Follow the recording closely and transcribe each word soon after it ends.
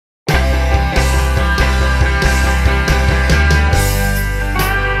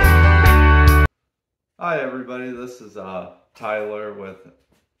Hi everybody, this is Tyler with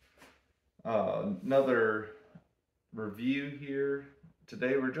another review here.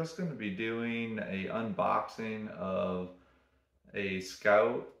 Today we're just going to be doing a unboxing of a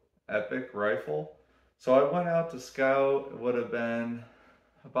Skout Epoch rifle. So I went out to Skout, it would have been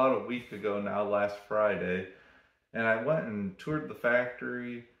about a week ago now, last Friday, and I went and toured the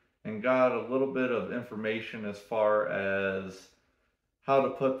factory and got a little bit of information as far as how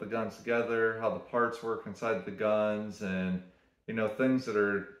to put the guns together, how the parts work inside the guns, and things that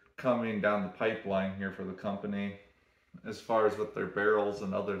are coming down the pipeline here for the company as far as with their barrels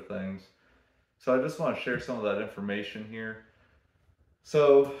and other things. So I just want to share some of that information here.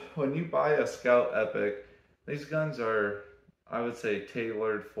 So when you buy a Skout Epoch, these guns are, I would say,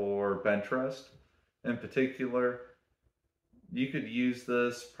 tailored for bench rest. In particular, you could use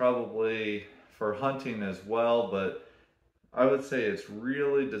this probably for hunting as well, but I would say it's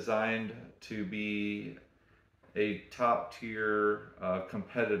really designed to be a top tier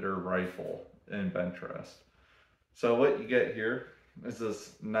competitor rifle in bench rest. So what you get here is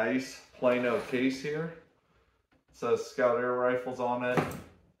this nice Plano case here. It says Skout Air Rifles on it.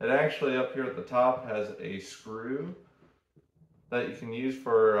 It actually up here at the top has a screw that you can use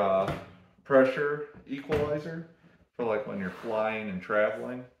for pressure equalizer for like when you're flying and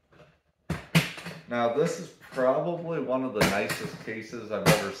traveling. Now this is probably one of the nicest cases I've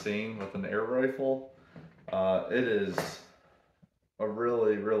ever seen with an air rifle. It is a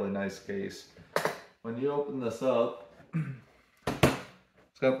really, really nice case. When you open this up,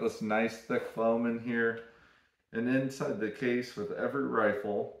 it's got this nice thick foam in here. And inside the case with every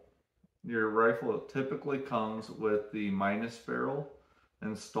rifle, your rifle typically comes with the minus barrel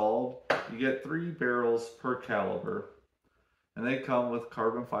installed. You get 3 barrels per caliber, and they come with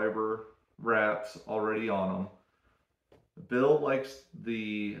carbon fiber wraps already on them. Bill likes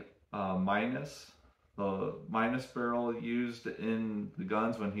the minus barrel used in the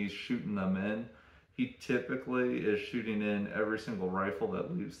guns when he's shooting them in. He typically is shooting in every single rifle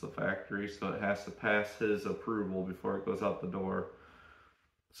that leaves the factory, so it has to pass his approval before it goes out the door.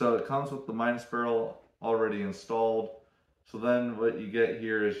 So it comes with the minus barrel already installed. So then what you get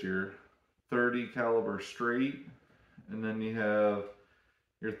here is your 30 caliber straight, and then you have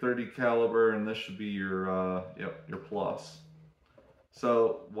your 30 caliber, and this should be your your plus.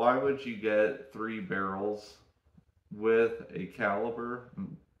 So why would you get 3 barrels with a caliber?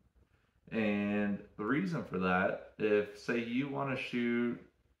 And the reason for that, if say you want to shoot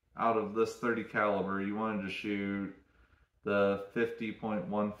out of this 30 caliber, you wanted to shoot the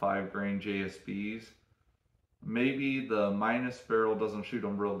 50.15 grain JSBs, maybe the minus barrel doesn't shoot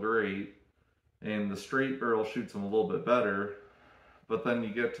them real great, and the straight barrel shoots them a little bit better. But then you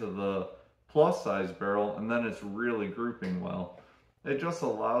get to the plus size barrel and then it's really grouping well. It just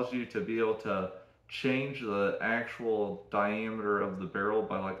allows you to be able to change the actual diameter of the barrel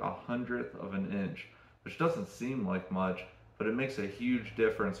by like 1/100 of an inch, which doesn't seem like much, but it makes a huge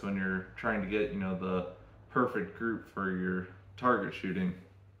difference when you're trying to get, the perfect group for your target shooting.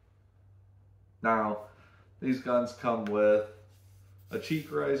 Now, these guns come with a cheek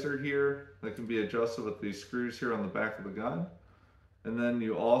riser here that can be adjusted with these screws here on the back of the gun. And then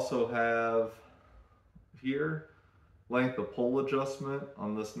you also have here length of pull adjustment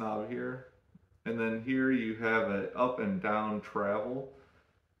on this knob here. And then here you have an up and down travel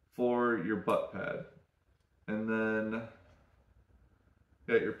for your butt pad. And then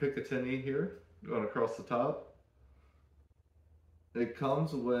you got your Picatinny here going across the top. It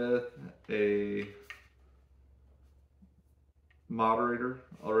comes with a moderator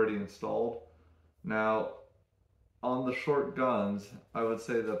already installed. Now, on the short guns, I would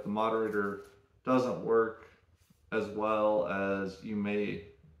say that the moderator doesn't work as well as you may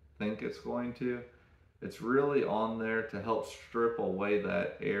think it's going to. It's really on there to help strip away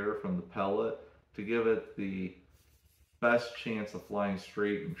that air from the pellet to give it the best chance of flying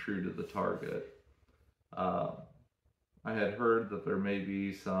straight and true to the target. I had heard that there may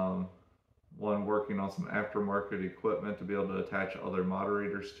be one working on some aftermarket equipment to be able to attach other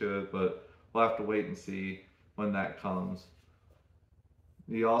moderators to it, but we'll have to wait and see when that comes.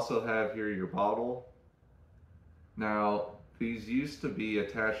 You also have here your bottle. Now, these used to be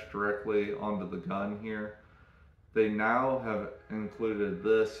attached directly onto the gun here. They now have included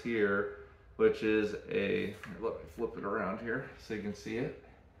this here, which is let me flip it around here so you can see it.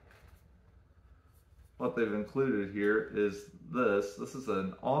 What they've included here is this. This is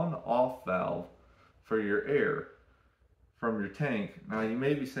an on-off valve for your air from your tank. Now, you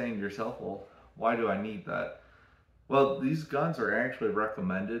may be saying to yourself, well, why do I need that? Well, these guns are actually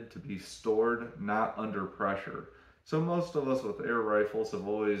recommended to be stored not under pressure. So most of us with air rifles have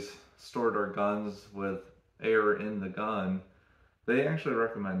always stored our guns with air in the gun. They actually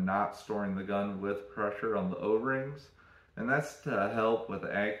recommend not storing the gun with pressure on the O-rings, and that's to help with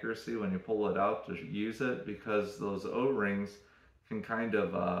accuracy when you pull it out to use it, because those O-rings can kind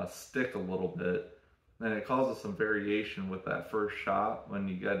of stick a little bit, and it causes some variation with that first shot when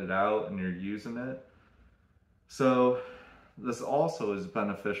you get it out and you're using it. So this also is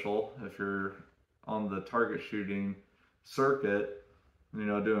beneficial if you're on the target shooting circuit,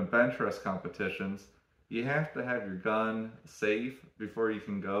 doing bench rest competitions. You have to have your gun safe before you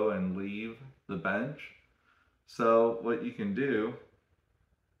can go and leave the bench. So what you can do,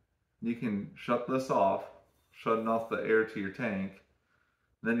 you can shut this off, shutting off the air to your tank.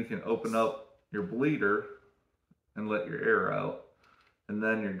 Then you can open up your bleeder and let your air out. And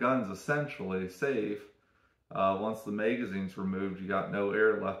then your gun's essentially safe. Once the magazine's removed, you got no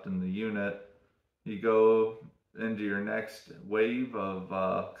air left in the unit. You go into your next wave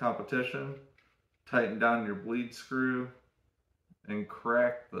of competition, tighten down your bleed screw, and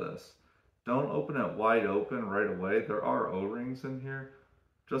crack this. Don't open it wide open right away. There are O-rings in here.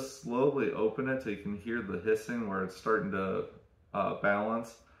 Just slowly open it till you can hear the hissing where it's starting to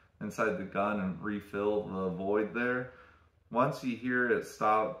balance inside the gun and refill the void there. Once you hear it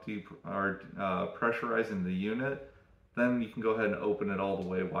stop pressurizing the unit, then you can go ahead and open it all the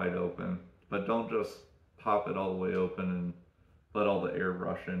way wide open. But don't just pop it all the way open and let all the air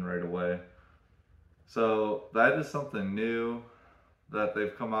rush in right away. So that is something new that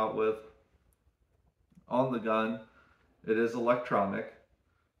they've come out with on the gun. It is electronic,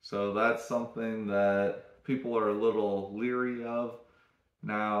 so that's something that people are a little leery of.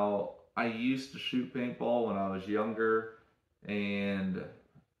 Now, I used to shoot paintball when I was younger, and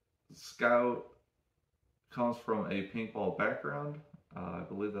Skout comes from a paintball background. I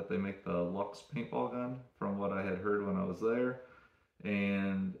believe that they make the Lux paintball gun from what I had heard when I was there.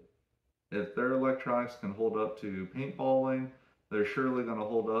 And if their electronics can hold up to paintballing, they're surely going to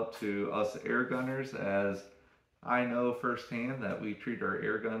hold up to us air gunners, as I know firsthand that we treat our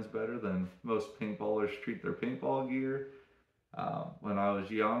air guns better than most paintballers treat their paintball gear. When I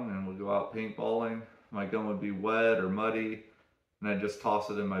was young and would go out paintballing, my gun would be wet or muddy, and I'd just toss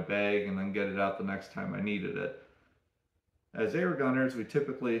it in my bag and then get it out the next time I needed it. As air gunners, we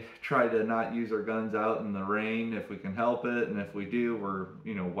typically try to not use our guns out in the rain if we can help it, and if we do, we're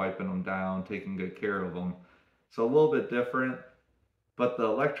wiping them down, taking good care of them. So a little bit different, but the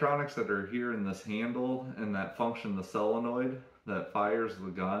electronics that are here in this handle and that function the solenoid that fires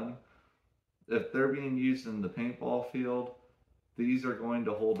the gun, if they're being used in the paintball field, these are going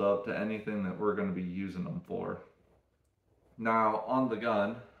to hold up to anything that we're going to be using them for. Now on the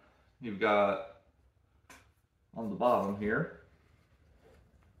gun, you've got on the bottom here,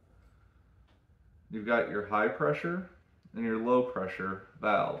 you've got your high pressure and your low pressure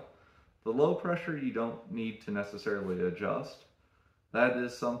valve. The low pressure you don't need to necessarily adjust. That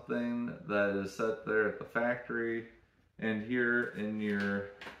is something that is set there at the factory, and here in your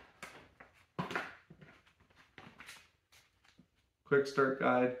quick start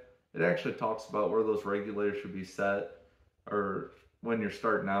guide, it actually talks about where those regulators should be set, or when you're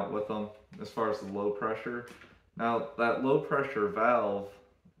starting out with them, as far as the low pressure. Now that low pressure valve,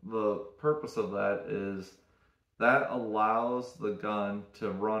 the purpose of that is that allows the gun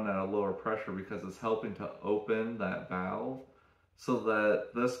to run at a lower pressure because it's helping to open that valve, so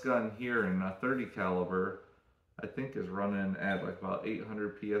that this gun here in a 30 caliber, I think is running at like about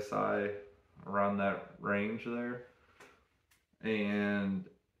 800 PSI, around that range there. And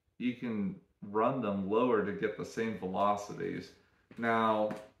you can run them lower to get the same velocities.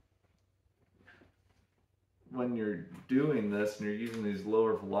 Now, when you're doing this and you're using these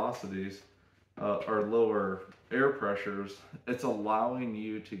lower velocities or lower air pressures, it's allowing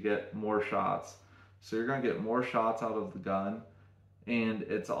you to get more shots. So you're going to get more shots out of the gun, and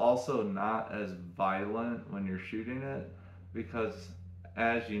it's also not as violent when you're shooting it, because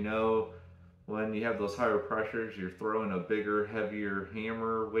as you know, when you have those higher pressures, you're throwing a bigger, heavier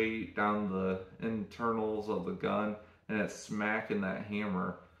hammer weight down the internals of the gun, and it's smacking that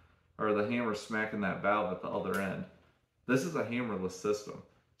hammer, or the hammer smacking that valve at the other end. This is a hammerless system,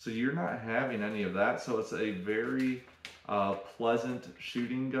 so you're not having any of that, so it's a very pleasant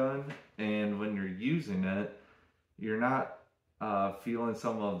shooting gun, and when you're using it, you're not feeling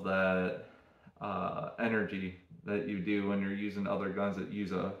some of that energy that you do when you're using other guns that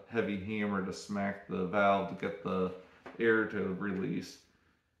use a heavy hammer to smack the valve to get the air to release.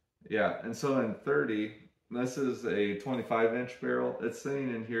 Yeah, and so in 30, this is a 25-inch barrel. It's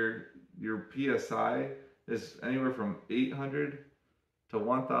saying in here your PSI is anywhere from 800 to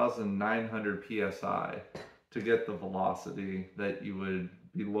 1,900 PSI. to get the velocity that you would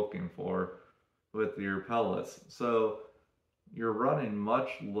be looking for with your pellets. So you're running much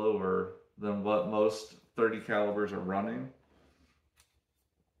lower than what most 30 calibers are running.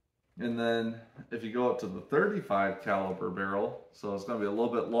 And then if you go up to the 35 caliber barrel, so it's going to be a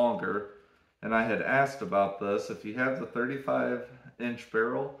little bit longer, and I had asked about this, if you have the 35-inch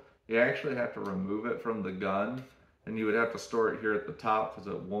barrel, you actually have to remove it from the gun, and you would have to store it here at the top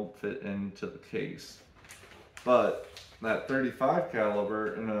because it won't fit into the case. But that 35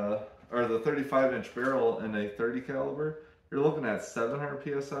 caliber or the 35-inch barrel in a 30 caliber, you're looking at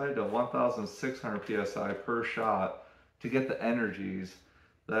 700 psi to 1,600 psi per shot to get the energies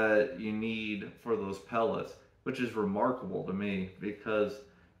that you need for those pellets, which is remarkable to me, because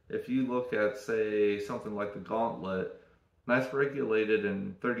if you look at, say, something like the Gauntlet, that's regulated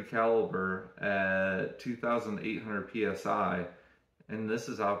in 30 caliber at 2,800 psi, and this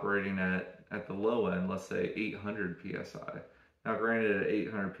is operating at the low end, let's say 800 psi. Now granted, at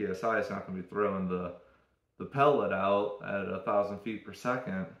 800 psi, it's not going to be throwing the pellet out at 1,000 feet per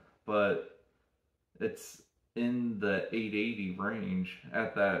second, but it's in the 880 range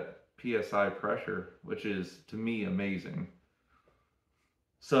at that psi pressure, which is, to me, amazing.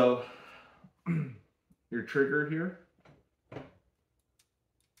 So your trigger here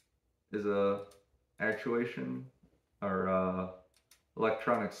is a actuation or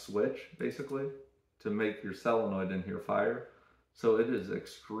electronic switch, basically, to make your solenoid in here fire. So it is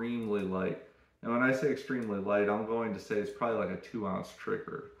extremely light. And when I say extremely light, I'm going to say it's probably like a 2-ounce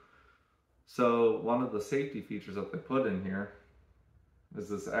trigger. So one of the safety features that they put in here is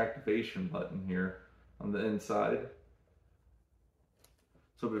this activation button here on the inside.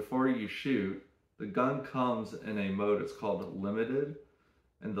 So before you shoot, the gun comes in a mode, it's called limited.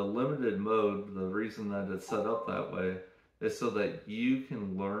 And the limited mode, the reason that it's set up that way is so that you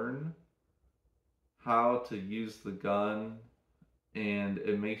can learn how to use the gun, and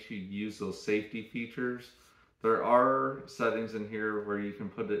it makes you use those safety features. There are settings in here where you can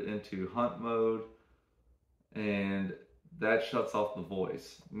put it into hunt mode, and that shuts off the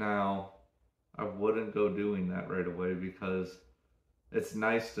voice. Now, I wouldn't go doing that right away, because it's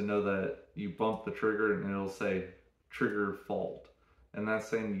nice to know that you bump the trigger and it'll say trigger fault. And that's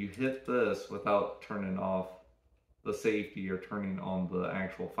saying you hit this without turning off the safety or turning on the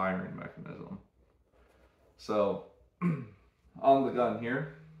actual firing mechanism. So on the gun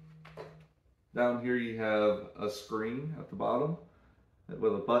here, down here you have a screen at the bottom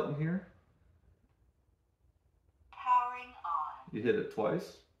with a button here. Powering on. You hit it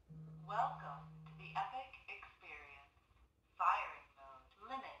twice. Welcome to the Epoch experience. Firing mode.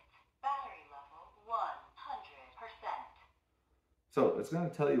 Limit. Battery level 100%. So it's going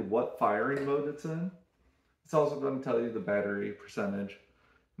to tell you what firing mode it's in. It's also going to tell you the battery percentage.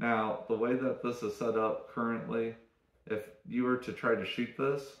 Now, the way that this is set up currently, if you were to try to shoot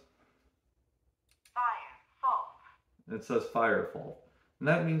this, Fire fault. it says fire fault. And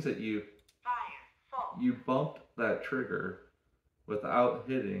that means that you Fire fault. bumped that trigger without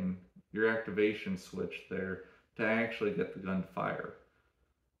hitting your activation switch there to actually get the gun to fire.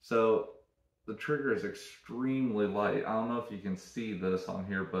 So the trigger is extremely light. I don't know if you can see this on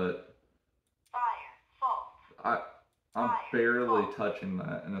here, but Fire fault. I'm barely touching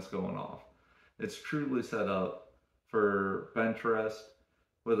that and it's going off. It's truly set up for bench rest.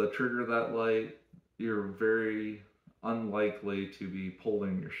 With a trigger that light, you're very unlikely to be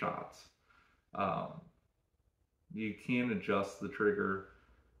pulling your shots. You can adjust the trigger.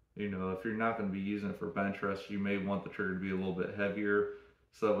 You know, if you're not going to be using it for bench rest, you may want the trigger to be a little bit heavier,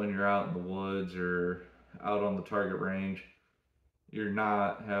 so that when you're out in the woods or out on the target range, you're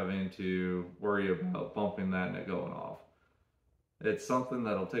not having to worry about bumping that and it going off. It's something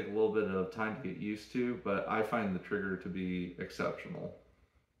that'll take a little bit of time to get used to, but I find the trigger to be exceptional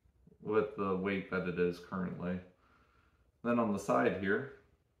with the weight that it is currently. Then on the side here,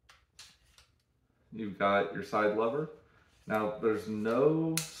 you've got your side lever. Now there's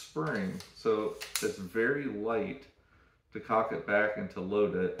no spring, so it's very light to cock it back and to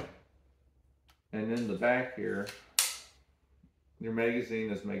load it. And in the back here, your magazine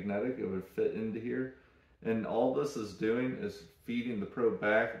is magnetic, it would fit into here. And all this is doing is feeding the probe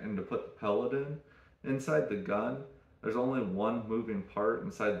back and to put the pellet in. Inside the gun, there's only one moving part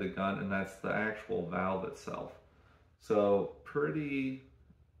inside the gun, and that's the actual valve itself. So pretty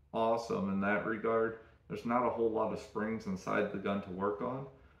awesome in that regard. There's not a whole lot of springs inside the gun to work on,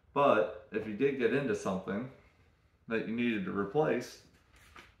 but if you did get into something that you needed to replace,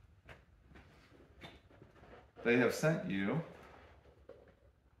 they have sent you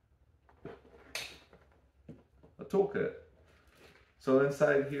a toolkit. So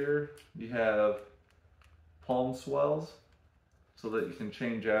inside here you have palm swells so that you can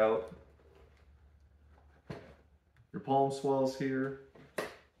change out your palm swells here.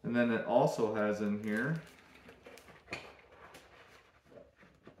 And then it also has in here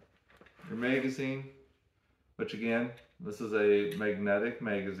your magazine, which again, this is a magnetic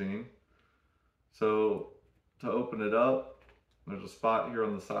magazine. So to open it up, there's a spot here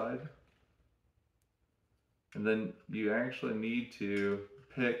on the side. And then you actually need to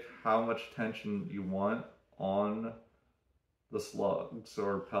pick how much tension you want on the slugs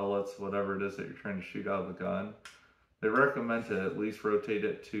or pellets, whatever it is that you're trying to shoot out of the gun. They recommend to at least rotate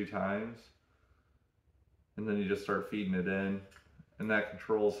it 2 times. And then you just start feeding it in. And that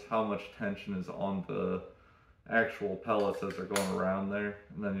controls how much tension is on the actual pellets as they're going around there.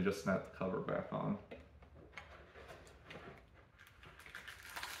 And then you just snap the cover back on.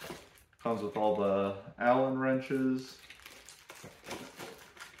 Comes with all the Allen wrenches.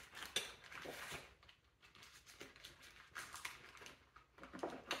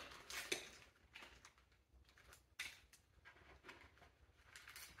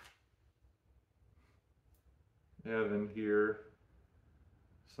 You have in here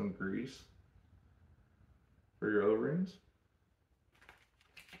some grease for your O-rings.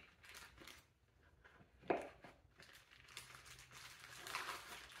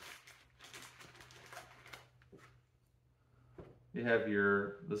 You have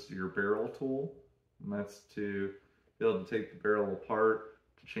this is your barrel tool, and that's to be able to take the barrel apart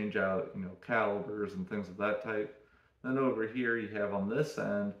to change out, calibers and things of that type. Then over here you have on this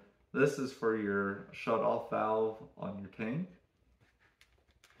end, this is for your shut-off valve on your tank.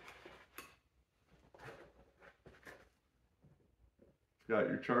 You've got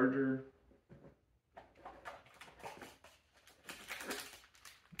your charger,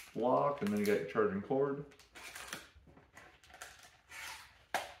 block, and then you got your charging cord.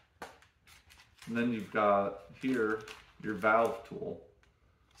 And then you've got here your valve tool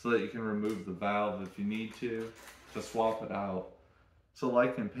so that you can remove the valve if you need to swap it out. So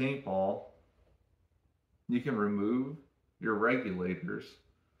like in paintball, you can remove your regulators.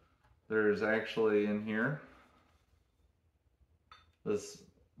 There's actually in here this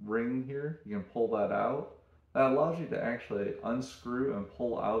ring here. You can pull that out. That allows you to actually unscrew and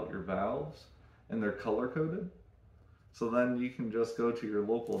pull out your valves, and they're color coded. So then you can just go to your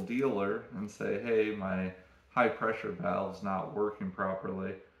local dealer and say, hey, my high pressure valve's not working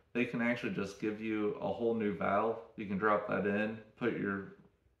properly. They can actually just give you a whole new valve. You can drop that in, put your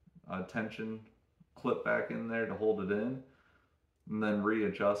tension clip back in there to hold it in, and then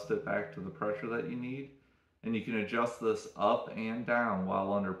readjust it back to the pressure that you need. And you can adjust this up and down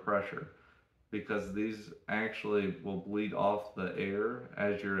while under pressure, because these actually will bleed off the air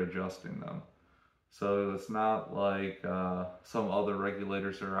as you're adjusting them. So it's not like some other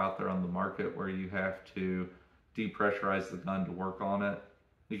regulators that are out there on the market where you have to depressurize the gun to work on it.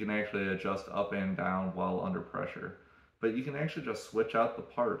 You can actually adjust up and down while under pressure. But you can actually just switch out the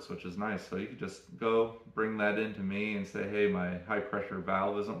parts, which is nice. So you can just go bring that into me and say, hey, my high pressure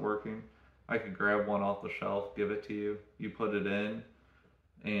valve isn't working. I could grab one off the shelf, give it to you. You put it in,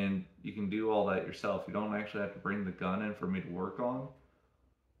 and you can do all that yourself. You don't actually have to bring the gun in for me to work on.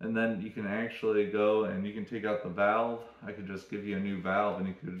 And then you can actually go and you can take out the valve. I could just give you a new valve and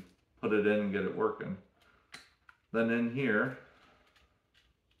you could put it in and get it working. Then in here,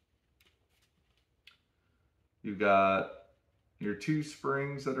 you've got your 2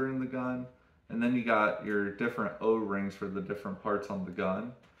 springs that are in the gun, and then you got your different O-rings for the different parts on the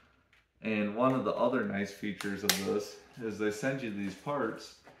gun. And one of the other nice features of this is they send you these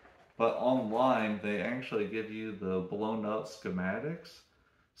parts, but online they actually give you the blown up schematics,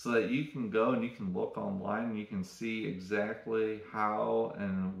 so that you can go and you can look online and you can see exactly how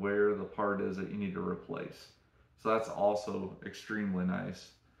and where the part is that you need to replace. So that's also extremely nice.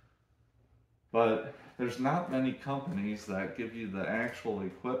 But there's not many companies that give you the actual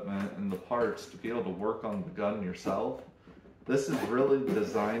equipment and the parts to be able to work on the gun yourself. This is really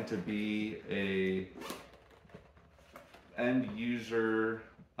designed to be a end user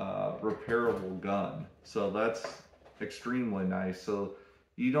repairable gun. So that's extremely nice. So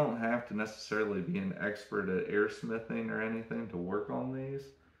you don't have to necessarily be an expert at airsmithing or anything to work on these.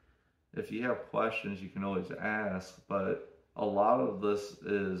 If you have questions, you can always ask, but a lot of this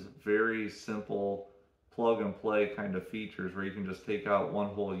is very simple plug and play kind of features where you can just take out one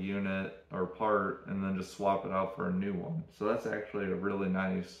whole unit or part and then just swap it out for a new one. So that's actually a really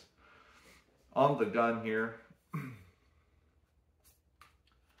nice. On the gun here,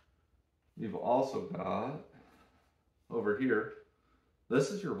 you've also got over here, this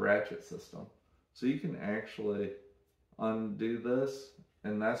is your ratchet system. So you can actually undo this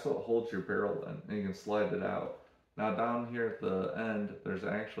and that's what holds your barrel in, and you can slide it out. Now down here at the end, there's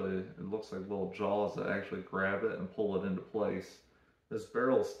actually, it looks like little jaws that actually grab it and pull it into place. This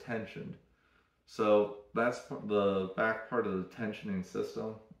barrel's tensioned. So that's the back part of the tensioning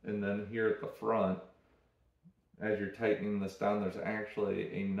system. And then here at the front, as you're tightening this down, there's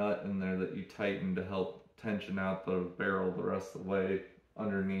actually a nut in there that you tighten to help tension out the barrel the rest of the way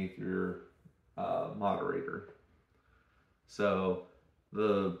underneath your moderator. So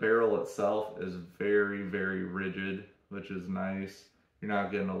the barrel itself is very, very rigid, which is nice. You're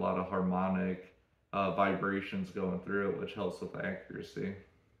not getting a lot of harmonic vibrations going through it, which helps with accuracy.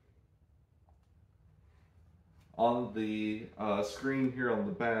 On the screen here on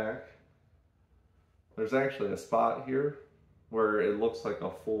the back, there's actually a spot here where it looks like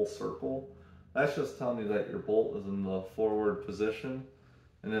a full circle. That's just telling you that your bolt is in the forward position.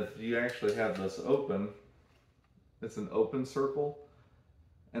 And if you actually have this open, it's an open circle.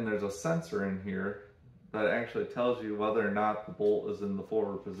 And there's a sensor in here that actually tells you whether or not the bolt is in the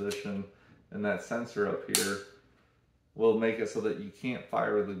forward position. And that sensor up here will make it so that you can't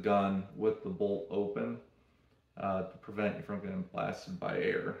fire the gun with the bolt open to prevent you from getting blasted by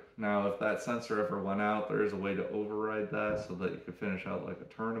air. Now, if that sensor ever went out, there is a way to override that so that you could finish out like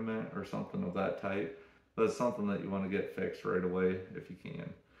a tournament or something of that type. But it's something that you want to get fixed right away if you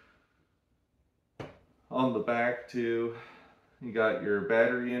can. On the back too, you got your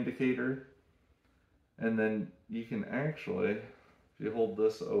battery indicator, and then you can actually, if you hold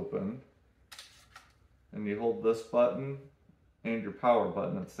this open and you hold this button and your power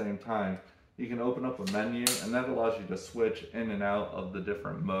button at the same time, you can open up a menu, and that allows you to switch in and out of the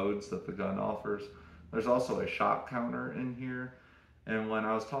different modes that the gun offers. There's also a shot counter in here, and when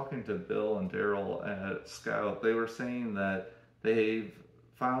I was talking to Bill and Daryl at Skout, they were saying that they've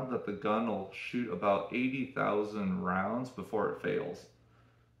found that the gun will shoot about 80,000 rounds before it fails.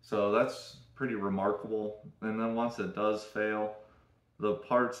 So that's pretty remarkable. And then once it does fail, the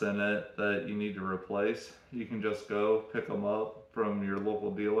parts in it that you need to replace, you can just go pick them up from your local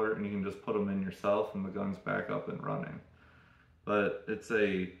dealer and you can just put them in yourself and the gun's back up and running. But it's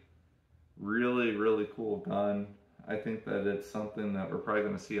a really, really cool gun. I think that it's something that we're probably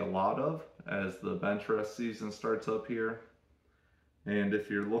going to see a lot of as the bench rest season starts up here. And if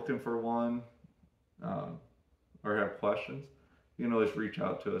you're looking for one or have questions, you can always reach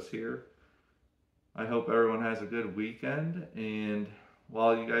out to us here. I hope everyone has a good weekend, and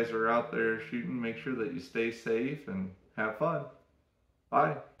while you guys are out there shooting, make sure that you stay safe and have fun.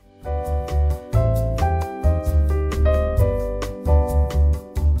 Bye.